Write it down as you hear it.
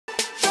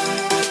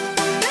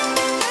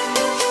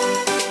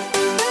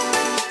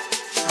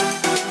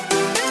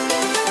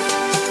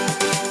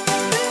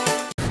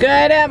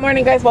Good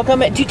morning, guys. Welcome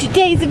to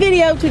today's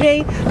video.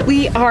 Today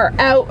we are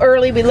out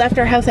early. We left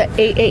our house at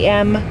 8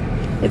 a.m.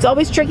 It's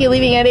always tricky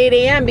leaving at 8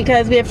 a.m.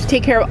 because we have to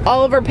take care of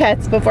all of our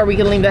pets before we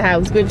can leave the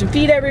house. We have to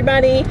feed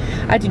everybody.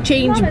 I have to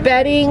change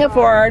bedding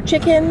for our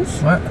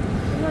chickens. What?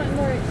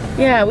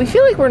 Yeah, we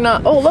feel like we're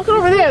not. Oh, look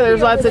over there.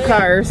 There's lots of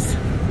cars.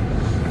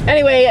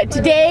 Anyway,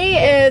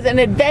 today is an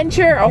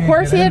adventure, a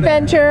horsey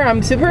adventure.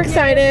 I'm super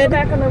excited. Go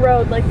back on the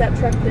road like that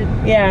truck did.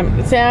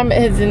 Yeah, Sam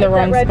is in the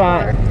wrong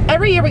spot.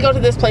 Every year we go to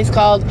this place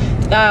called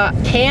the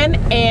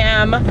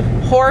Can-Am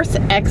Horse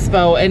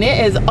Expo, and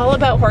it is all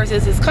about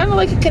horses. It's kind of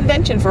like a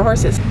convention for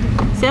horses.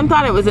 Sam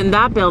thought it was in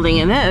that building,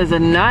 and it is a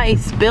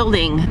nice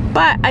building.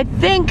 But I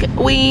think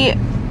we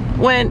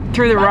went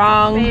through the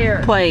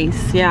wrong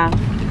place. Yeah.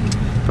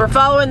 We're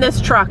following this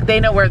truck.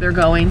 They know where they're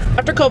going.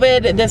 After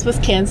COVID, this was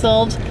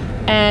canceled,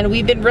 and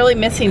we've been really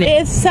missing it.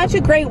 It's such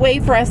a great way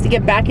for us to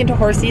get back into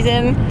horse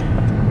season.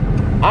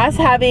 Us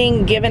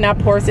having given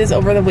up horses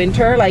over the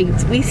winter, like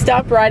we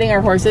stopped riding our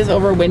horses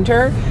over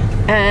winter,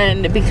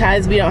 and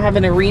because we don't have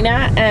an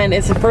arena, and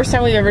it's the first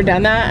time we've ever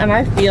done that, and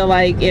I feel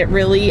like it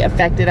really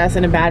affected us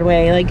in a bad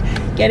way. Like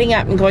getting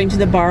up and going to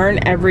the barn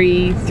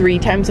every 3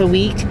 times a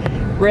week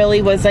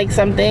really was like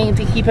something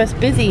to keep us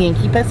busy and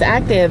keep us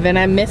active, and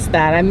I missed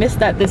that. I missed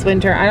that this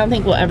winter. I don't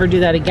think we'll ever do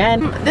that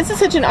again. This is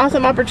such an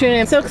awesome opportunity.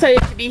 I'm so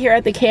excited to be here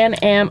at the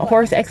Can-Am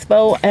Horse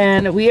Expo,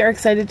 and we are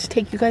excited to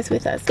take you guys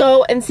with us.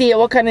 Go and see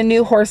what kind of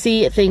new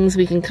horsey things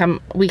we can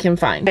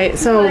find. Okay,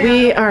 so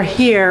we are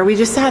here. We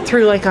just sat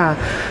through like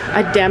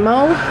a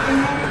demo.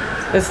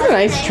 This is a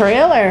nice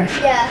trailer.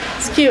 Yeah.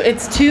 It's cute.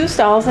 It's 2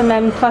 stalls and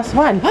then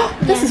 +1.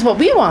 This is what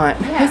we want.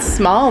 Yeah. It's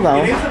small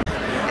though.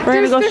 We're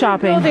gonna go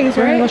shopping. We're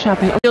gonna go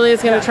shopping.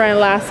 Julia's gonna try and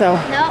lasso.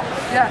 No.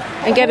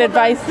 Yeah. And get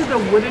advice. This is a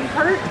wooden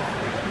cart.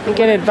 And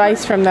get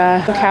advice from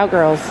the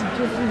cowgirls.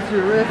 Just use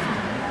your wrist.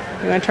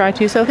 You wanna try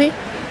too, Sophie?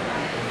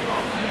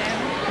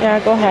 Yeah,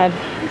 go ahead.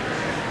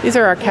 These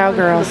are our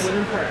cowgirls.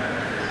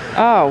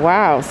 Oh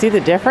wow, see the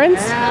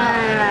difference?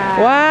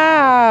 Yeah.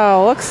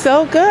 Wow, looks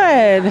so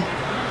good.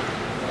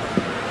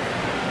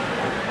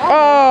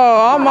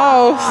 Oh,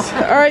 almost.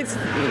 All right.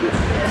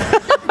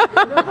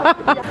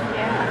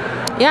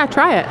 Yeah,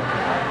 try it.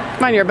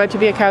 Come on, you're about to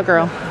be a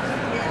cowgirl.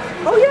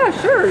 Oh yeah,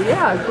 sure.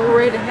 Yeah, go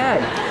right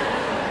ahead.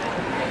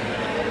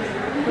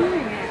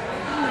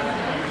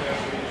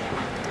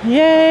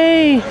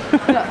 Yay! I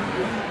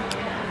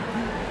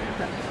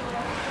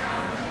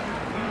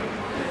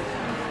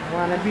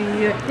want to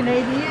be a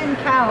Canadian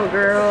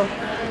cowgirl.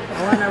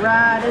 I want to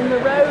ride in the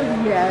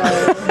rodeo.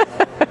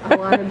 I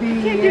want to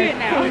be a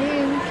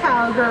Canadian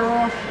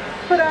cowgirl.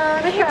 Put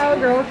on a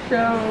cowgirl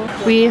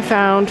show. We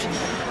found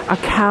a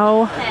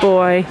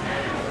cowboy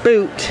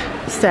boot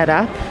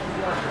setup.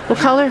 What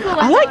color?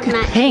 I like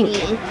pink.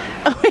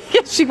 Oh,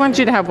 yes, she wants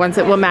you to have ones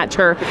that will match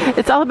her.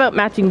 It's all about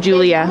matching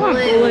Julia.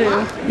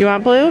 Blue. You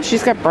want blue?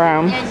 She's got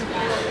brown.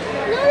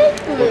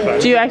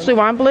 Do you actually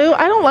want blue?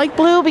 I don't like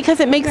blue because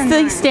it makes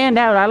things stand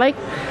out. I like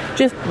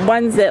just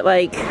ones that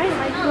like. I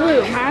like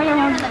blue. I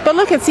don't. But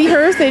look at see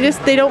hers.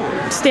 They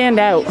don't stand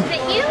out. Is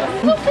it you?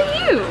 Good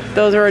for you.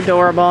 Those are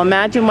adorable.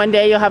 Imagine one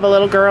day you'll have a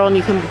little girl and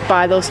you can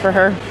buy those for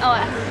her.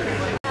 Oh.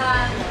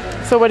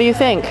 So what do you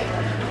think?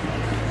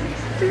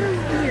 There's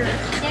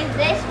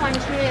this one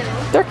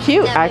too. They're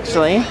cute,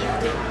 actually.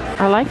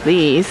 I like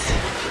these.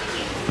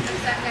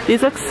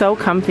 These look so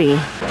comfy.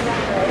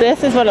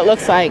 This is what it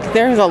looks like.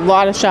 There's a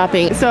lot of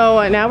shopping.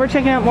 So now we're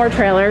checking out more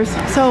trailers.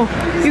 So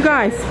you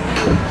guys,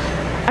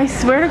 I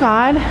swear to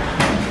God,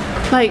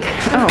 like,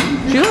 oh,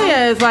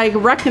 Julia is like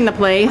wrecking the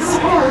place.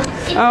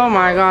 Oh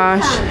my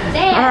gosh.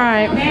 All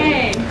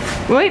right.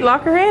 Wait,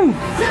 lock her in.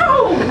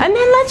 And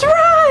then let's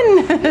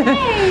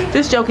run.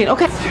 Just joking.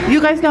 Okay, you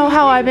guys know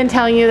how I've been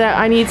telling you that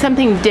I need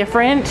something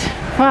different.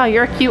 Wow,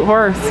 you're a cute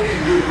horse.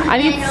 I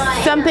need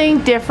something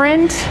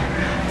different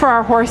for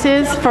our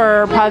horses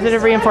for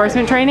positive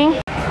reinforcement training.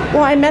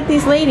 Well, I met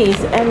these ladies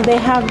and they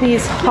have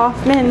these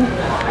Hoffman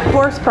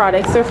horse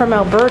products. They're from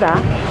Alberta,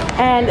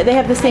 and they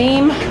have the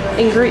same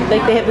they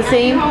have the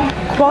same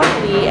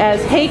quality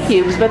as hay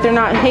cubes, but they're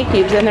not hay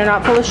cubes and they're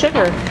not full of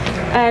sugar.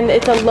 And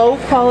it's a low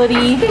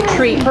quality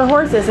treat for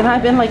horses, and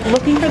I've been like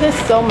looking for this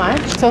so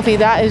much. Sophie,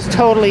 that is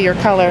totally your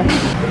color.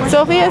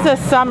 Sophie is a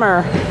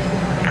summer.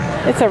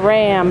 It's a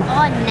ram. Oh,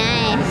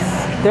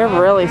 nice. They're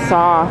really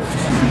soft.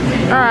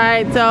 All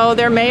right, so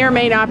there may or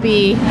may not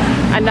be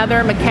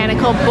another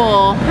mechanical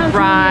bull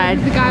ride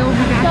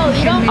So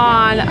you don't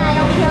on I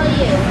don't kill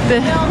you. the.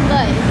 You're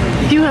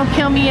good. You don't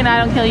kill me and I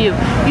don't kill you.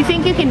 You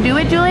think you can do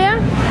it, Julia?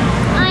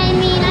 I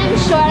mean, I'm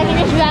sure I can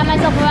just grab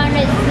myself around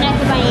his neck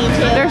if I need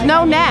to. There's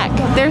no neck.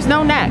 There's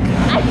no neck.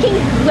 I can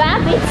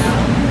grab it.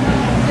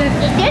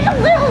 There's a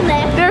little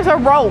neck. There's a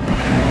rope.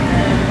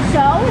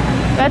 So?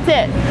 That's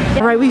it.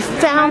 All right, we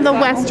found the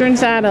Western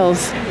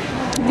saddles.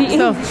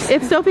 So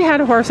if Sophie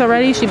had a horse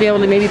already, she'd be able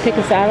to maybe pick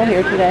a saddle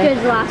here today.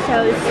 Good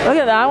lassos. Look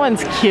at that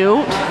one's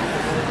cute.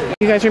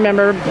 You guys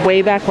remember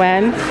way back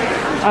when?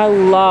 I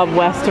love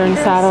Western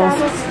saddles.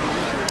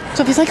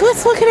 Sophie's like,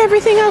 let's look at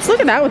everything else. Look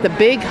at that with the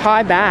big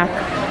high back.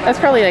 That's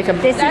probably like a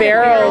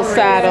barrel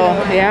saddle.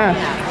 Yeah.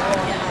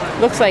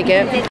 Looks like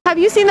it. Have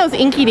you seen those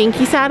Inky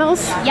Dinky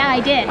saddles? Yeah, I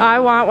did. I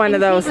want one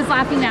of those. He was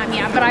laughing at me,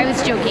 but I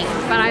was joking.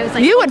 But I was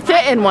like, you would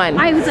fit in one.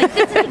 I was like,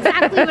 this is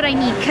exactly what I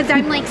need because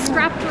I'm like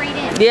strapped right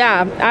in.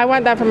 Yeah, I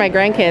want that for my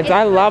grandkids.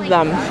 I love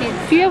them.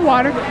 Do you have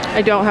water?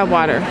 I don't have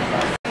water.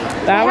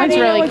 That one's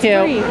really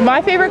cute.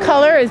 My favorite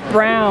color is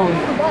brown.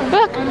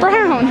 Look,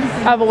 brown.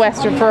 Of a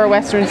western, for a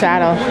western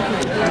saddle.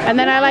 And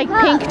then I like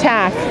pink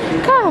tack.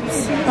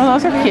 Cups. Oh,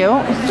 those are cute.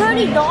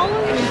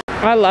 $30.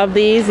 I love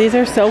these. These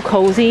are so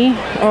cozy.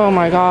 Oh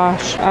my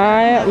gosh.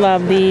 I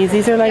love these.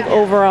 These are like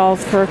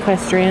overalls for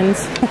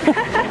equestrians.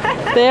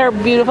 They are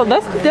beautiful.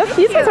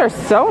 These ones are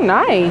so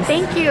nice.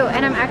 Thank you.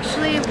 And I'm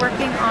actually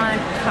working on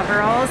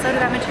coveralls out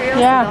of that material,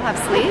 yeah. so they'll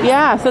have sleeves.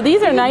 Yeah, so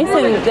these are nice,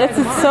 and this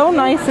is so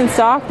nice and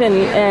soft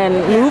and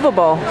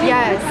movable.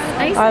 Yes.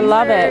 Nice. I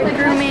love it. The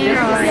grooming or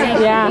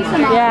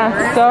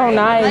Yeah, so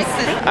nice.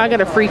 I got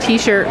a free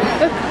t-shirt.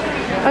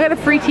 I got a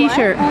free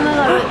t-shirt.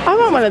 I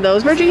want one of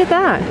those. Where'd you get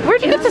that?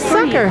 Where'd you get the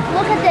sucker?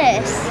 Look at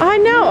this. I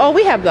know. Oh,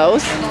 we have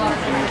those.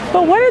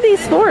 But what are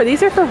these for?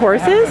 These are for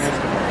horses?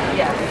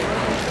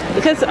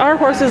 Because our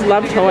horses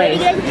love toys.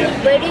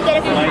 Where do you get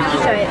it from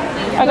t-shirt?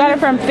 I got it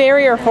from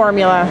Farrier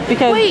Formula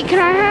because Wait, can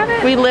I have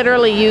it? we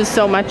literally use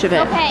so much of it.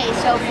 Okay,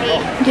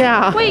 Sophie.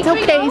 Yeah. Wait, it's can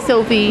we okay, go?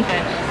 Sophie.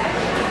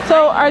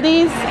 So are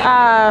these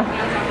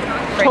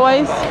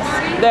toys?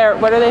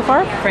 What are they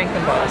for?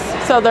 Franklin balls.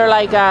 So they're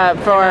like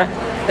for...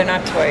 They're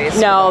not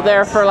toys. No,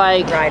 they're for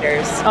like...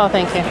 Riders. Oh,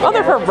 thank you. Oh,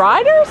 they're for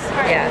riders?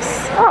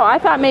 Yes. Oh, I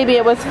thought maybe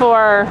it was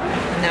for...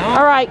 No.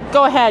 All right,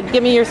 go ahead.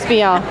 Give me your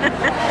spiel.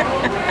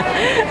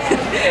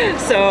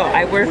 So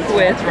I work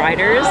with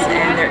riders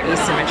and their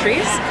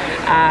asymmetries.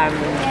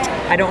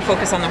 I don't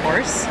focus on the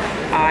horse.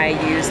 I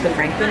use the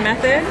Franklin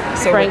method.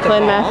 So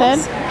Franklin with the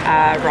balls,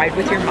 method? Ride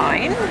with your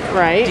mind.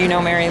 Right. Do you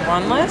know Mary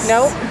Wanless?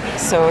 Nope.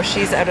 So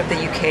she's out of the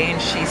UK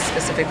and she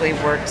specifically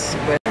works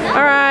with...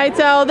 All right,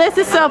 so this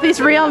is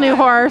Sophie's real new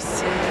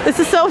horse. This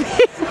is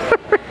Sophie's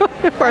real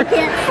new horse.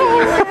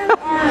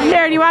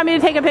 Here, do you want me to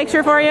take a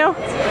picture for you?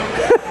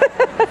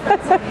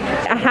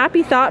 A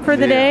happy thought for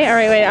the day? All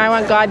right, wait, I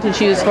want God to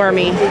choose for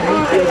me.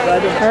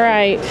 All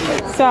right,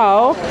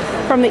 so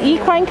from the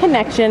Equine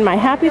Connection, my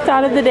happy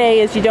thought of the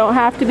day is you don't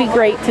have to be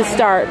great to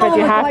start, but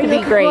you have to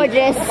be great.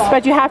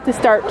 But you have to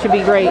start to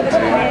be great.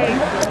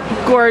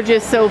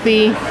 Gorgeous,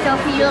 Sophie.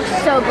 Sophie, you look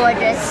so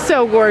gorgeous.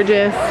 So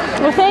gorgeous.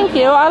 Well, thank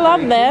you. I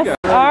love this.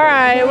 All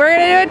right, we're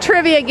gonna do a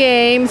trivia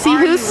game. See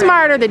who's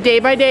smarter, the Day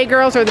by Day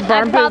girls or the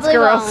Barn Boots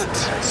girls.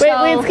 Wait,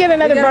 let's get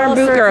another Barn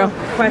Boot girl.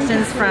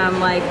 Questions from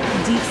like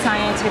deep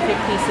scientific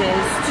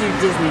pieces to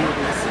Disney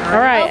movies.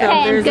 All right. Okay,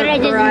 I'm good at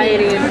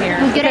variety Disney. in here.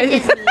 I'm good at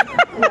Disney.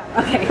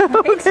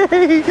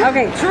 Okay.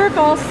 Okay. True or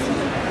false?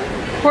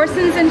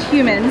 Horses and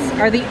humans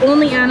are the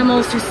only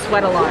animals who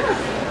sweat a lot.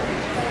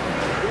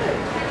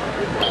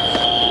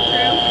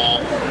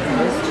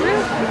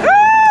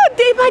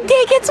 Day by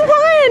Day gets one.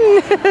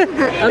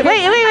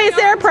 Okay. Wait, is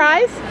there a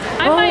prize?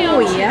 Oh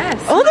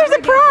yes. Oh, there's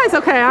a prize.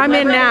 Okay, I'm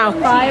in now.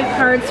 5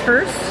 cards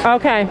first.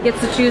 Okay. Gets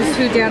to choose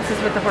who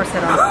dances with the horse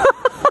head on.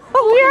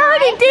 We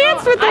already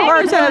danced with the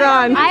horse head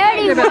on. I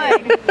already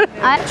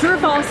won. True or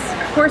false?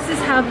 Horses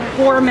have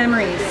poor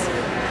memories.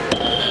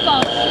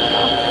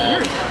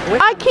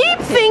 I keep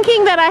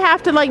thinking that I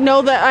have to like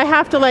know that I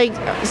have to like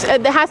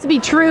it has to be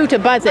true to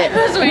buzz it.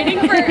 I was waiting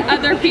for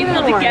other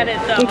people to get it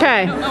though.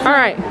 Okay. All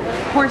right.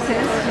 Horses,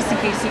 just in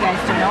case you guys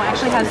don't know,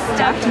 actually have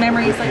stacked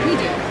memories like we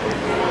do.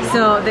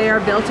 So they are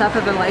built up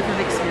of a life of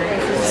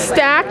experiences.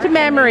 Stacked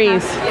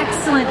memories.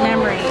 Excellent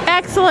memory.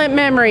 Excellent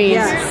memories.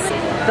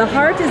 Yes. The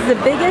heart is the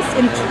biggest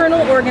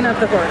internal organ of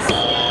the horse.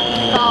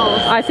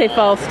 False. I say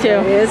false too.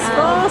 It is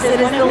false. It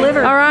is the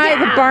liver. All right,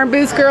 the Barn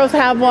Boots girls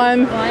have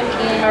one.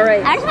 All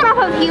right. I just went off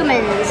of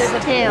humans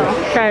too.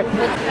 Okay.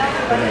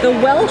 The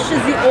Welsh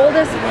is the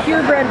oldest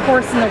purebred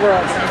horse in the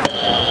world.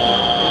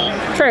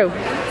 True.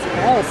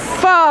 False.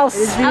 False.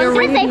 I was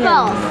gonna say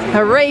false.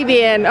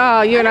 Arabian.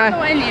 Oh, you and I.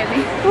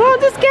 Well,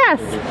 just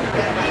guess.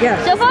 Yeah.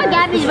 So far,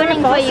 Gabby's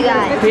winning for you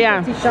guys.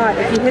 Yeah. Shot.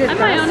 If you hit it I'm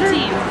my own faster.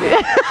 team.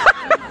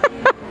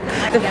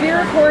 The fear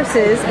of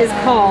horses is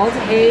called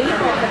A,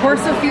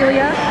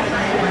 horsophilia,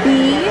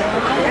 B,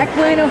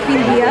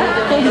 equinophobia,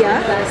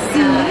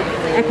 C,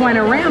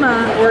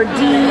 equinorama, or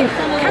D,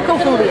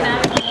 cacophobia.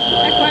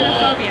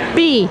 Equinophobia.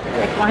 B.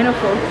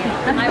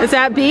 Equinophobia. Is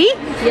that B?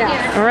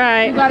 Yeah. All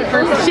right. You got it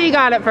first. She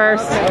got it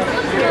first.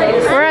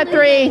 We're at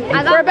 3.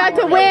 We're about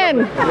to win.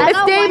 It's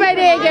got Day one. by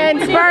Day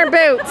against Barn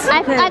Boots.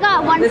 I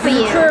got one This for is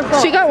you. true or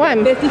false? She got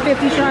one.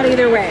 50-50 shot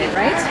either way,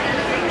 right?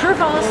 True or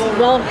false?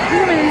 While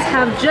humans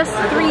have just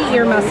 3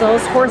 ear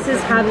muscles,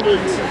 horses have 8.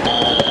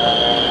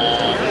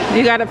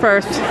 You got it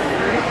first.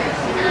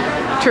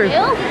 True.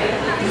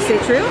 Did you say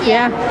true?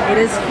 Yeah. It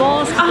is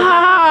false.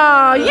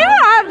 Oh, you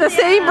have the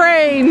same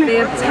brain. They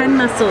have 10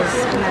 muscles.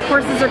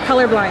 Horses are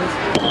colorblind.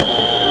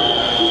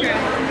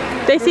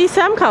 They see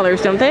some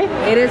colors, don't they?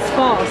 It is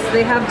false.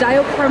 They have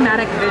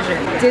diachromatic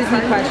vision.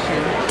 Disney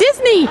question.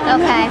 Disney.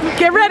 Okay.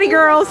 Get ready,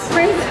 girls.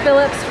 Prince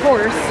Philip's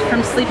horse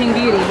from Sleeping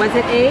Beauty. Was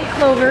it A,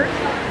 Clover,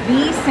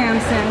 B,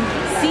 Samson,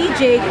 C,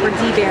 Jake, or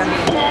D, Bambi?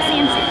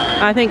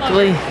 I think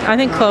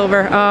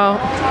Clover. Oh,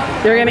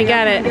 you're gonna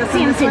get it.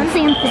 Samson.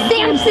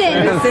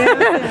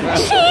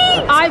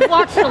 I've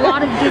watched a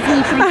lot of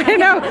Disney princesses. I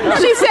know.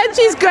 She said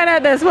she's good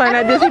at this one,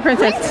 at Disney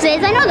Princess.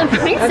 I know the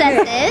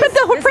princesses. But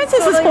the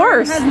princess is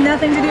horse. It has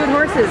nothing to do with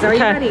horses. Are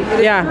you ready? It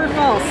is Yeah. true or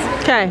false?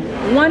 Okay.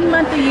 1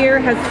 month a year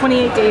has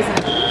 28 days in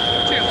it.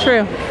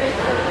 True.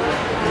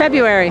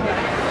 February.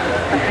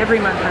 Every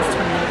month has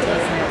 28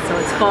 days in it, so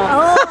it's false.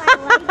 Oh,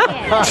 I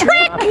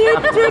like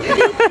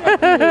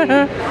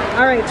it.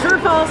 All right, true or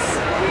false?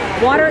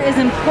 Water is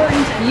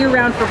important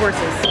year-round for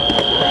horses.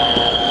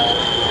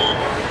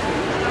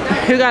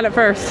 Who got it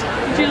first?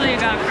 Julia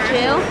got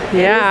first.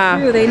 Yeah.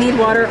 True, they need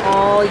water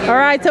all year. All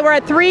right, so we're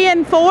at 3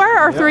 and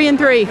 4 or 3 and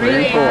 3?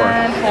 3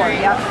 and 4.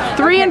 Yep.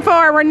 3 and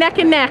 4. We're neck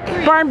and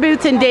neck. Barn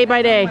Boots and Day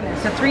by Day.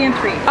 So 3 and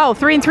 3. Oh,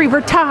 3 and 3.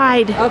 We're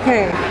tied.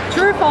 Okay,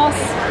 true or false?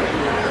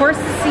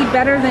 Horses see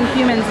better than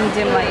humans in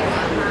dim light.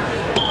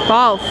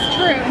 False.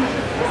 True.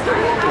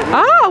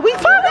 Oh, we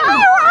finally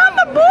were on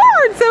the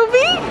board,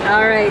 Sophie.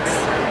 All right.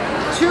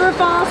 True or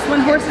false?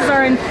 When horses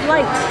are in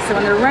flight, so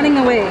when they're running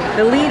away,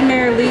 the lead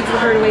mare leads the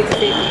herd away to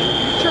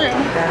safety. True.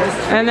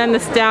 And then the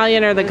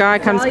stallion or the guy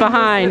comes Stallion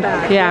behind. goes to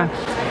the back. Yeah.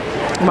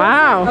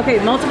 Wow. Okay,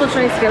 multiple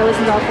choice. You gotta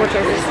listen to all 4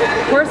 choices.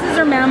 Horses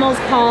are mammals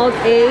called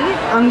A,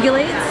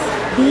 ungulates,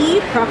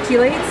 B,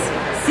 proctulates,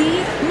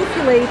 C,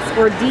 hoofulates,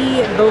 or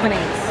D,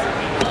 bovinates.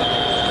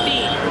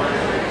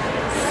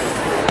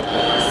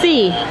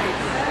 C.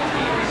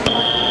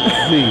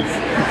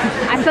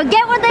 I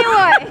forget what they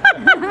were.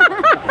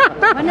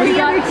 One of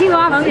the other 2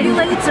 options.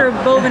 Ungulates or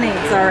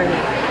bovinates already?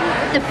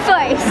 The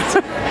first.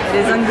 It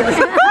is ungulates.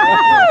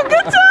 Oh,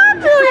 good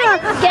job, Julia.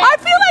 I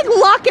feel like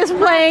luck is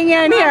playing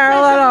in here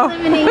a little.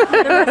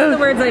 The rest of the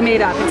words I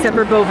made up, except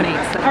for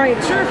bovinates. All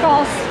right, true or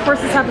false?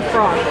 Horses have a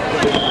frog.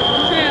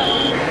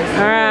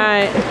 All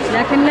right.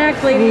 Neck and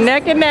neck, ladies.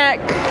 Neck and neck.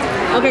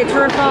 Okay,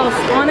 true or false?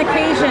 On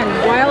occasion,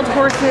 wild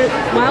horse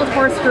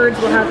herds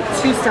will have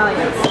 2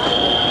 stallions.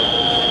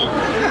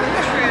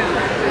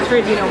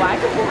 True. Do you know why?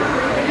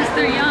 Because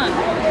they're young.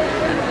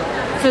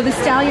 So the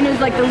stallion is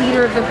like the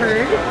leader of the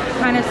herd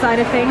kind of side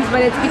of things,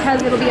 but it's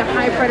because it'll be a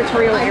high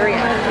predatorial area.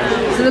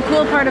 So the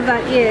cool part of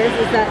that is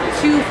that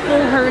 2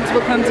 full herds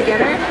will come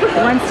together.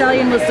 One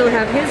stallion will still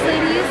have his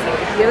ladies,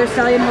 the other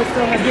stallion will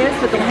still have his,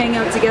 but they'll hang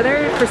out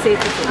together for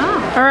safety.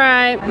 All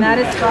right. And that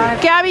is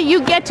 5. Gabby,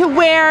 you get to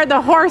wear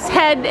the horse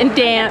head and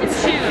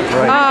dance.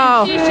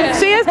 Oh,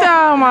 she is.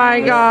 Oh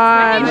my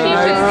God.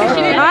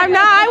 I'm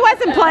not. I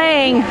wasn't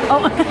playing.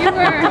 Oh, you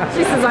were.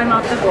 She says I'm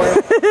off the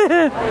board.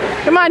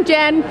 Come on,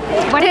 Jen.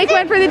 Take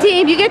one for the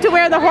team. You get to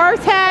wear the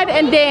horse head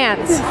and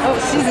dance. Oh,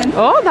 she's in.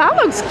 Oh, that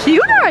looks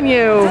cute on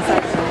you.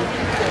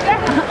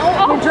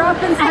 You're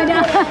dropping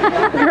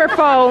Her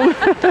phone.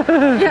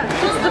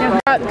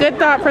 Yeah. Good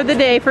thought for the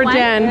day for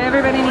Jen.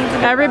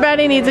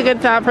 Everybody needs a good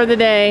thought for the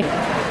day.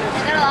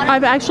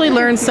 I've actually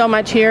learned so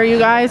much here, you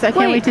guys. I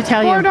can't wait to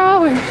tell you. $4.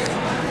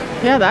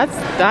 Yeah,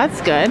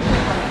 that's good.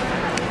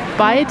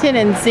 Biotin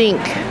and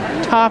zinc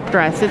top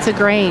dress. It's a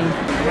grain.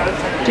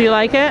 Do you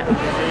like it?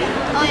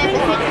 Oh, yes, it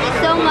fits me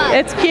so much.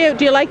 It's cute.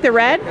 Do you like the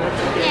red?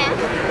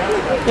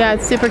 Yeah. Yeah,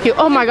 it's super cute.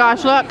 Oh my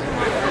gosh, look.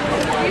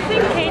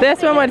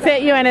 This one would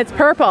fit you and it's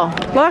purple.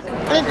 Look.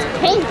 It's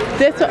pink.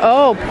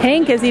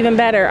 Pink is even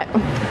better.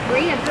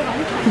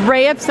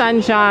 Ray of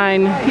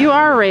sunshine. You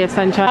are a ray of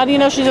sunshine. How do you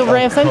know she's a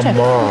ray of sunshine?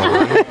 Come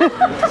on.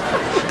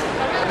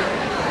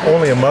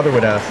 Only a mother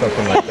would ask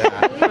something like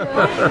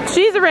that.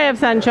 She's a ray of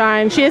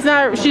sunshine. She's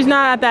not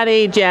at that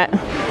age yet.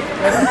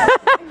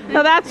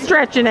 No, that's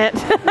stretching it.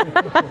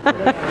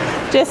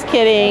 Just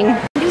kidding.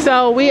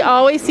 So we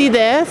always see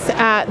this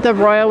at the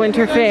Royal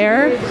Winter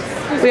Fair.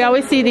 We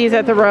always see these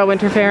at the Royal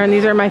Winter Fair, and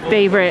these are my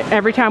favorite.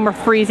 Every time we're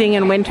freezing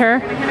in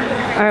winter,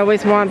 I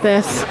always want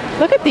this.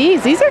 Look at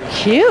these. These are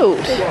cute.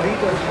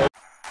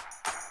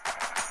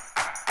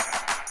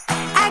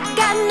 I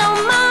got no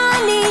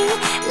money,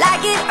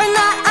 like it or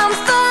not, I'm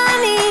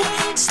funny.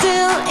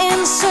 Still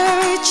in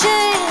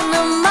searching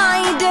of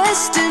my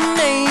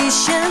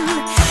destination.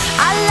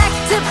 I like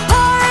to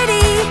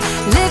party,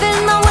 living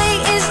my way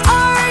is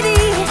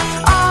arty.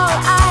 All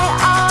I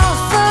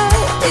offer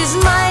is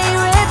my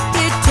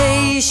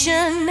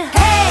reputation.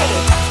 Hey,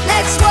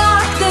 let's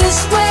walk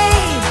this way.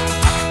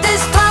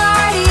 This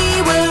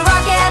party will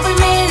rock every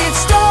minute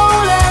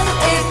stolen.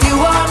 If you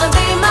wanna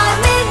be my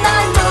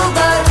midnight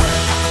mover,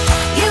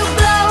 you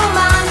blow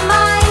my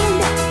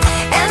mind.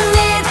 And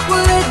it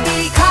would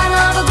be kind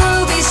of a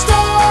groovy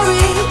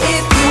story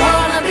if you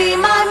wanna be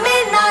my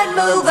midnight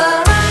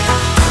mover.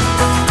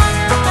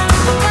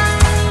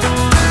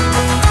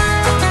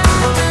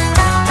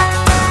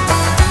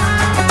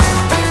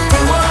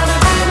 You wanna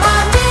be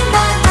my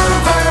midnight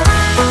mover.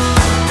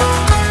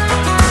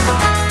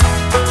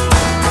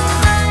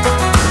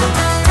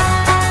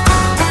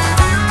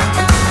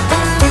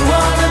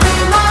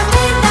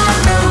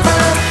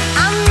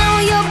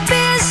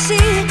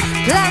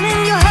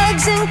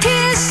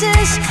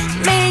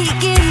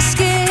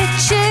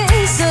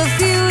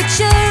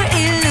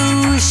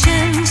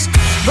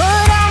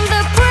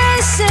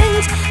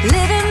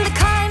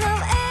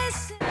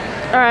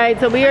 right,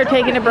 so we are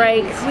taking a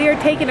break. We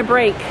are taking a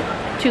break.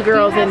 Two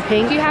girls in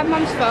pink. Do you have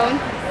Mom's phone?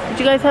 Did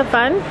you guys have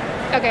fun?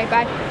 Okay,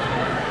 bye.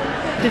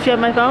 Did you have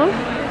my phone?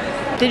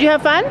 Did you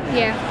have fun?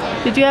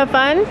 Yeah. Did you have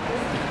fun?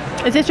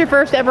 Is this your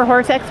first ever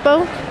horse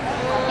expo?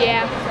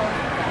 Yeah.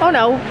 Oh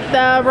no,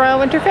 the Royal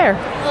Winter Fair.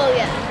 Oh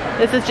yeah.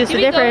 This is just Did a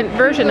we go different to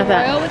version the of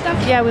that. Royal with them?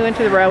 Yeah, we went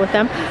to the Royal with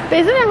them. But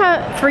isn't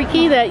it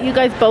freaky that you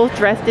guys both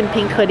dressed in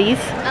pink hoodies?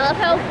 I love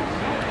how.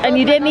 And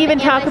you both my didn't mom even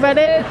and talk my about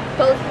it? sister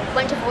Both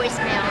went to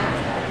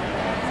voicemail.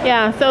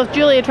 Yeah, so if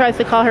Julia tries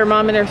to call her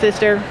mom and her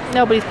sister,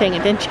 nobody's paying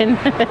attention.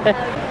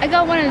 I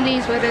got one of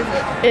these. What is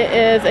it? It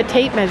is a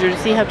tape measure to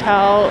see how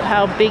tall,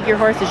 how big your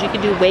horse is. You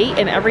can do weight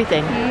and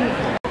everything.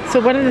 So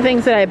one of the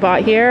things that I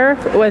bought here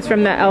was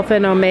from the Alpha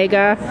and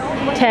Omega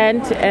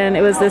tent, and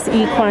it was this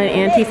Equine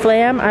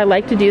anti-flam. I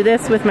like to do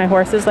this with my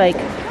horses like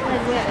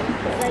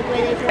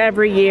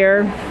every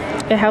year.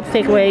 It helps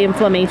take away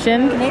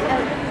inflammation.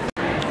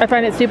 I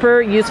find it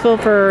super useful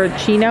for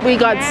Chino. We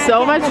got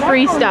so much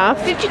free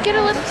stuff. Did you get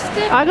a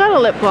lipstick? I got a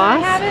lip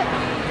gloss. Can I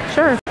have it?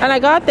 Sure. And I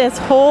got this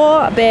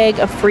whole bag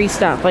of free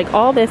stuff. Like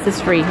all this is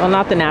free. Well,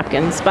 not the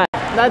napkins, but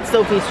that's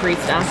Sophie's free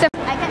stuff.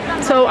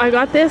 So I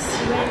got this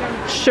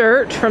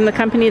shirt from the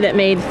company that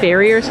made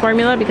Farrier's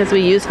formula because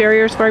we use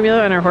Farrier's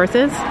formula on our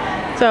horses.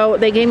 So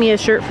they gave me a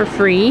shirt for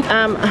free.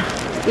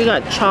 We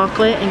got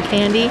chocolate and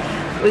candy.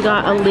 We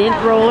got a lint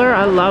roller.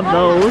 I love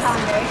those.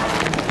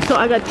 So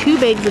I got 2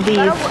 bags of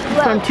these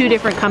from 2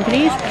 different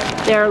companies.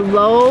 They're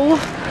low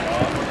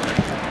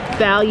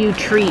value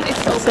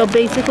treats. So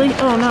basically,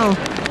 oh no,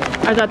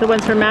 I got the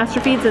ones from Master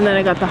Feeds and then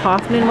I got the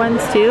Hoffman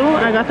ones too.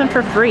 I got them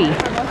for free.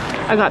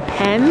 I got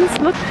pens,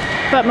 look.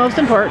 But most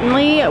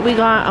importantly, we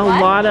got a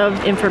lot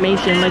of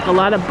information, like a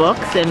lot of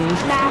books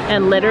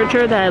and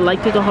literature that I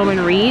like to go home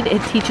and read.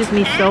 It teaches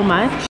me so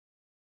much.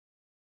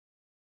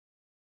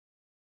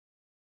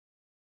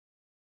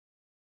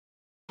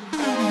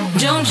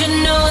 Don't you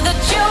know that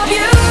you're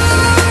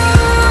beautiful?